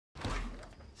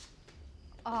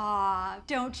Aw,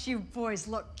 don't you boys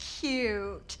look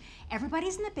cute?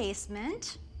 Everybody's in the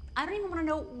basement. I don't even want to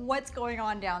know what's going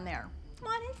on down there. Come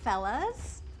on in,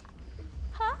 fellas.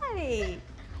 Hi.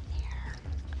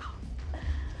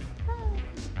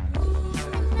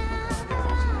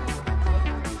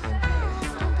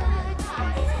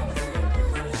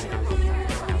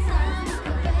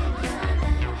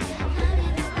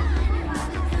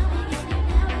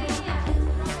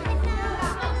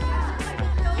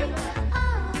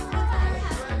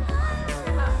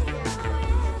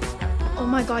 Oh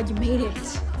my God, you made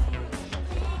it.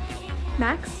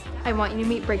 Max, I want you to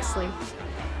meet Brixley.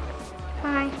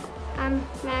 Hi, I'm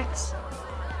Max.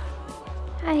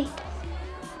 Hi.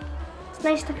 It's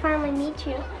nice to finally meet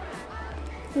you.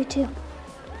 You too.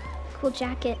 Cool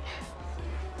jacket.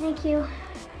 Thank you.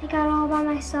 I got all by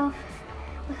myself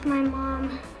with my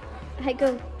mom. I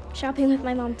go shopping with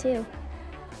my mom too.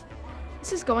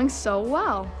 This is going so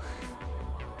well.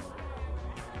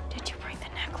 Did you bring the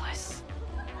necklace?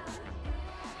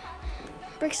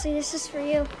 Brixley, this is for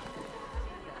you.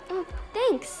 Oh,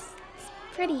 thanks. It's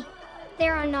pretty.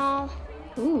 There on all.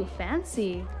 Ooh,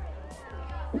 fancy.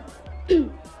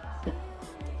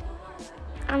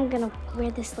 I'm gonna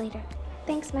wear this later.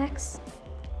 Thanks, Max.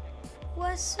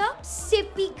 What's up,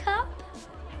 sippy cup?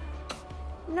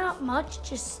 Not much,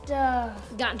 just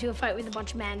got into a fight with a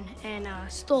bunch of men and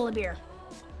stole a beer.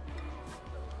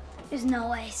 There's no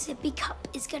way sippy cup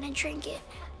is gonna drink it.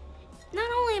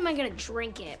 Not only am I gonna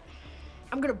drink it,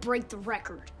 I'm gonna break the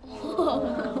record.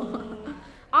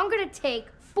 I'm gonna take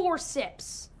 4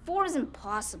 sips. 4 is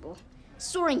impossible.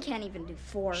 Soren can't even do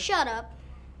 4. Shut up.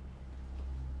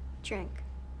 Drink.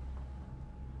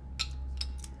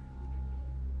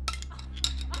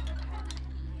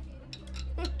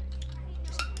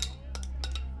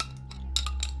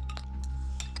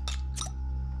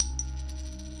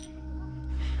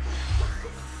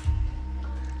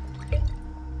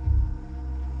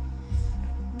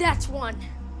 That's 1.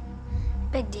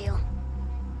 Big deal.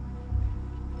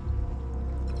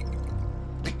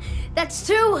 That's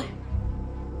 2.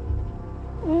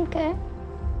 Okay.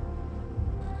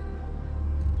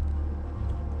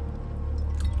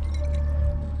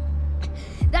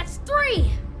 That's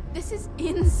 3. This is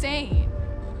insane.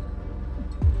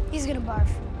 He's gonna barf.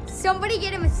 Somebody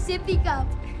get him a sippy cup.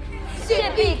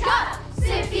 Sippy cup,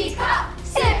 sippy cup,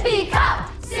 sippy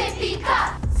cup, sippy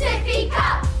cup, sippy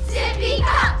cup, sippy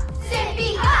cup,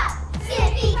 sippy cup,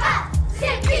 sippy cup,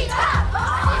 sippy cup.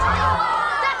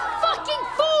 That's fucking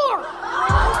 4!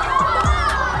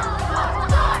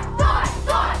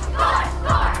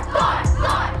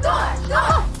 I'm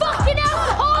a fucking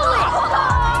alcoholic!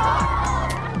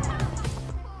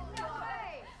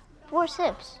 4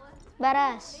 sips.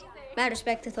 Badass. Mad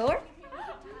respect to Thor.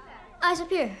 Eyes up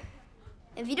here.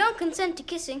 If you don't consent to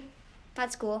kissing,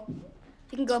 that's cool.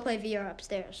 You can go play VR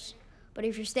upstairs. But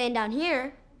if you're staying down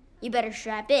here, you better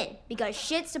strap in, because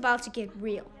shit's about to get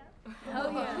real.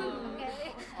 Oh yeah.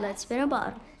 Let's spin a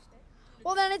bottle.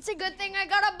 Well, then it's a good thing I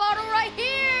got a bottle right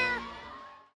here.